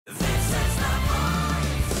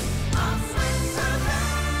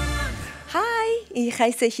ich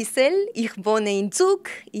heiße Gisel, ich wohne in Zug,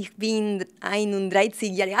 ich bin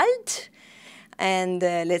 31 Jahre alt. And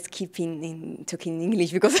let's keep talking in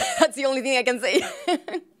English because that's the only thing I can say.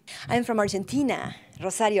 I'm from Argentina,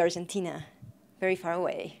 Rosario, Argentina. Very far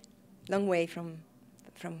away, long way from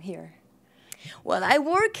here. Well, I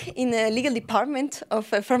work in a legal department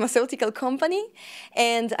of a pharmaceutical company,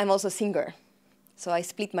 and I'm also a singer. So I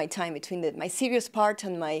split my time between my serious part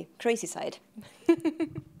and my crazy side.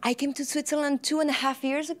 I came to Switzerland 2.5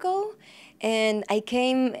 years ago, and I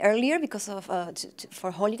came earlier because of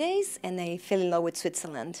for holidays, and I fell in love with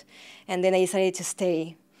Switzerland, and then I decided to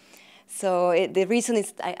stay. So the reason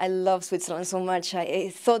is I love Switzerland so much. I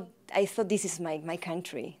thought this is my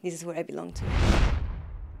country. This is where I belong to.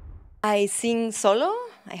 I sing solo.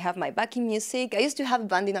 I have my backing music. I used to have a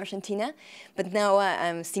band in Argentina, but now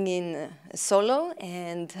I'm singing solo.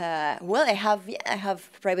 And well, I have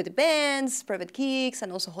private bands, private gigs,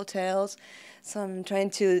 and also hotels. So I'm trying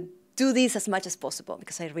to do this as much as possible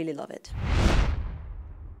because I really love it.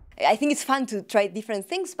 I think it's fun to try different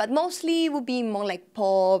things, but mostly it would be more like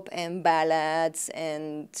pop and ballads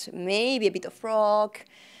and maybe a bit of rock.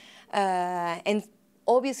 And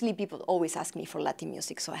obviously, people always ask me for Latin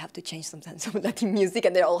music, so I have to change sometimes some Latin music,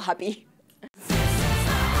 and they're all happy.